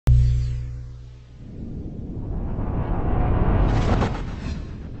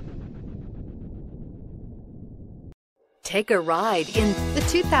Take a ride in the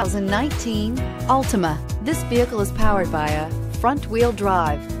 2019 Altima. This vehicle is powered by a front-wheel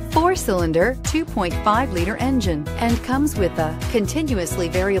drive, 4-cylinder, 2.5-liter engine, and comes with a continuously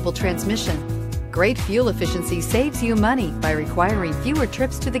variable transmission. Great fuel efficiency saves you money by requiring fewer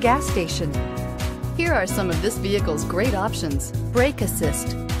trips to the gas station. Here are some of this vehicle's great options: brake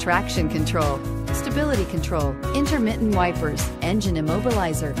assist, traction control, stability control, intermittent wipers, engine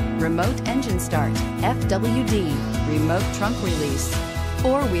immobilizer, remote engine start, FWD, remote trunk release,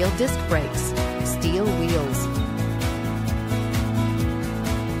 4-wheel disc brakes, steel wheels.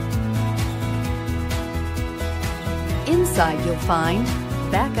 Inside you'll find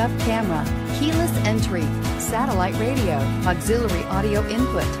backup camera, keyless entry, satellite radio, auxiliary audio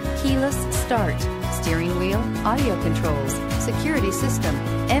input, keyless start, steering wheel audio controls, security system,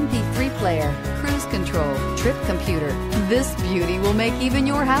 MP3 player, cruise control, trip computer. This beauty will make even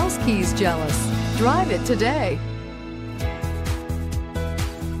your house keys jealous. Drive it today.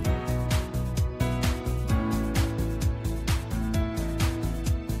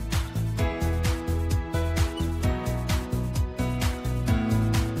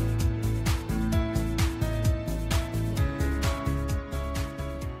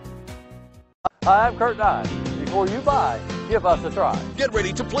 Hi, I'm Kurt Nye. Before you buy, give us a try. Get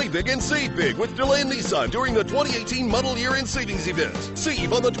ready to play big and save big with DeLand Nissan during the 2018 model year-end savings event.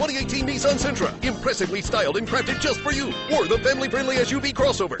 Save on the 2018 Nissan Sentra, impressively styled and crafted just for you. Or the family-friendly SUV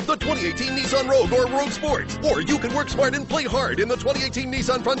crossover, the 2018 Nissan Rogue or Rogue Sport. Or you can work smart and play hard in the 2018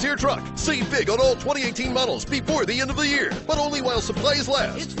 Nissan Frontier truck. Save big on all 2018 models before the end of the year, but only while supplies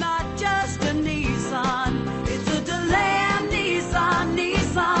last. It's not just a Nissan, it's a DeLand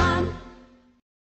Nissan.